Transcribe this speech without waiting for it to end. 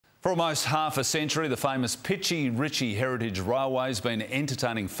For almost half a century, the famous Ch7 Heritage Railway has been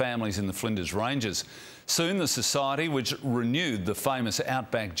entertaining families in the Flinders Ranges. Soon the society, which renewed the famous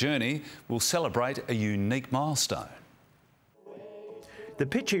outback journey, will celebrate a unique milestone. The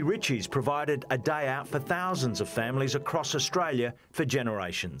Ch7 provided a day out for thousands of families across Australia for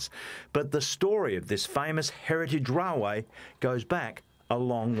generations. But the story of this famous heritage railway goes back a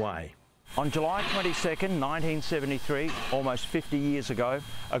long way. On July 22nd, 1973, almost 50 years ago,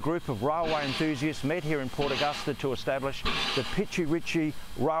 a group of railway enthusiasts met here in Port Augusta to establish the Ch7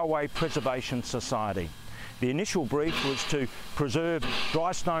 Railway Preservation Society. The initial brief was to preserve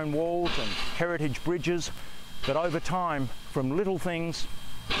dry stone walls and heritage bridges, but over time, from little things,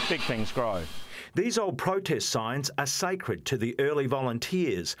 big things grow. These old protest signs are sacred to the early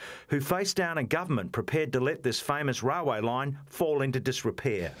volunteers who faced down a government prepared to let this famous railway line fall into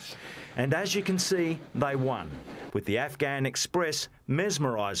disrepair. And as you can see, they won, with the Afghan Express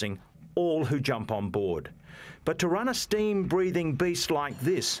mesmerising all who jump on board. But to run a steam-breathing beast like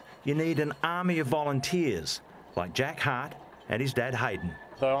this, you need an army of volunteers, like Jack Hart and his dad Hayden.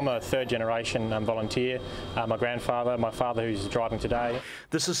 So I'm a third-generation volunteer. My grandfather, my father who's driving today.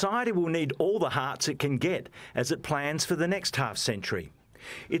 The society will need all the hearts it can get as it plans for the next half-century.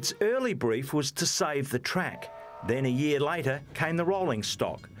 Its early brief was to save the track. Then a year later came the rolling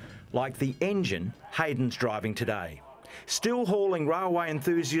stock, like the engine Hayden's driving today. Still hauling railway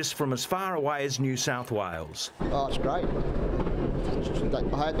enthusiasts from as far away as New South Wales. Oh, it's great. I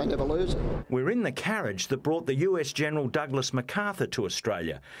hope they never lose it. We're in the carriage that brought the US General Douglas MacArthur to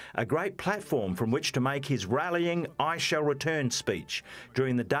Australia, a great platform from which to make his rallying I shall return speech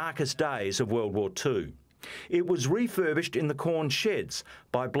during the darkest days of World War II. It was refurbished in the corn sheds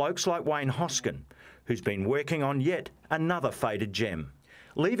by blokes like Wayne Hoskin, who's been working on yet another faded gem.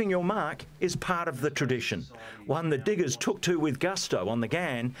 Leaving your mark is part of the tradition, one the diggers took to with gusto on the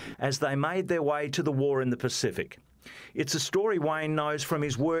Ghan as they made their way to the war in the Pacific. It's a story Wayne knows from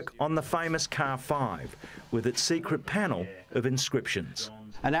his work on the famous Car 5, with its secret panel of inscriptions.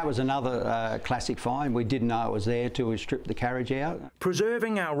 And that was another classic find. We didn't know it was there till we stripped the carriage out.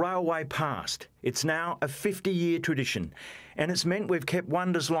 Preserving our railway past, it's now a 50-year tradition, and it's meant we've kept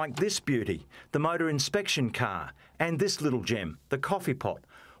wonders like this beauty, the motor inspection car, and this little gem, the coffee pot,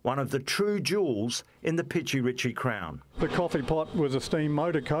 one of the true jewels in the Ch7 crown. The coffee pot was a steam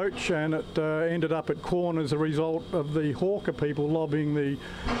motor coach, and it ended up at Quorn as a result of the Hawker people lobbying the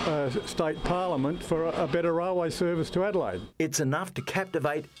state parliament for a better railway service to Adelaide. It's enough to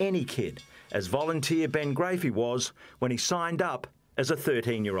captivate any kid, as volunteer Ben Grafey was when he signed up as a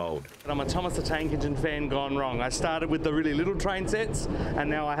 13-year-old. I'm a Thomas the Tank Engine fan gone wrong. I started with the really little train sets, and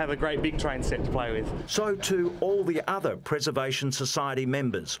now I have a great big train set to play with. So to all the other Preservation Society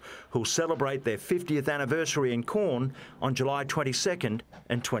members who'll celebrate their 50th anniversary in Quorn on July 22nd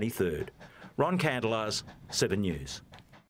and 23rd. Ron Kandelaars, 7 News.